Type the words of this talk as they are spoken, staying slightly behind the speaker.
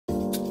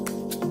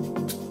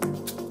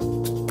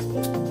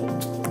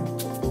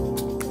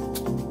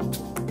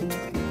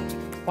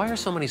Why are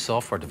so many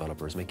software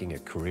developers making a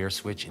career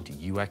switch into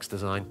UX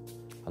design?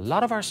 A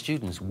lot of our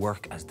students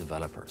work as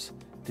developers.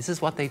 This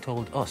is what they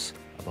told us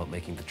about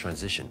making the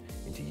transition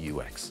into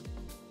UX.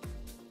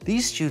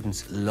 These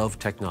students love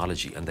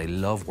technology and they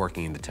love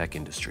working in the tech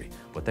industry,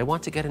 but they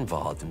want to get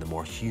involved in the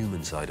more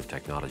human side of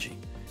technology.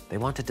 They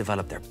want to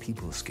develop their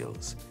people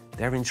skills.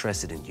 They're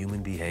interested in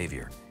human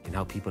behavior, in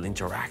how people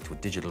interact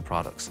with digital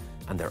products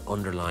and their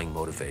underlying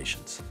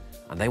motivations.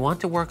 And they want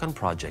to work on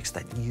projects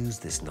that use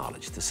this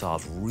knowledge to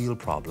solve real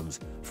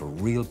problems for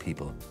real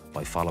people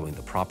by following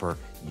the proper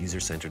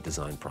user-centered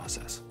design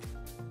process.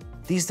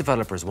 These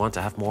developers want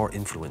to have more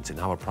influence in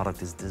how a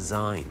product is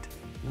designed,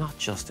 not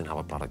just in how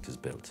a product is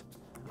built.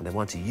 And they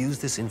want to use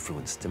this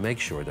influence to make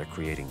sure they're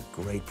creating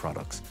great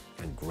products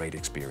and great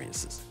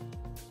experiences.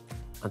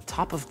 On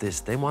top of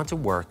this, they want to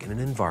work in an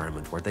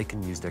environment where they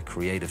can use their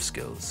creative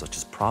skills such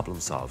as problem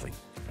solving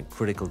and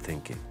critical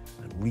thinking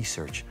and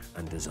research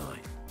and design.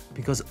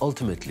 Because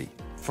ultimately,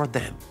 for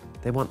them,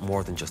 they want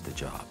more than just a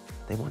job.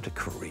 They want a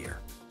career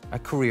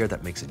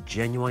that makes a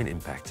genuine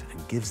impact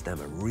and gives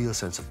them a real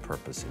sense of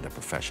purpose in their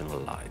professional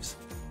lives.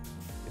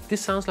 If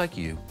this sounds like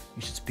you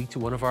should speak to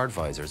one of our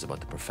advisors about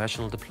the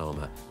Professional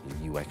Diploma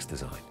in UX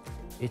Design.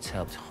 It's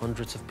helped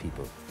hundreds of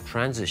people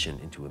transition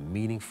into a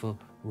meaningful,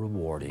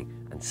 rewarding,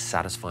 and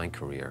satisfying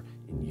career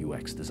in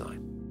UX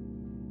design.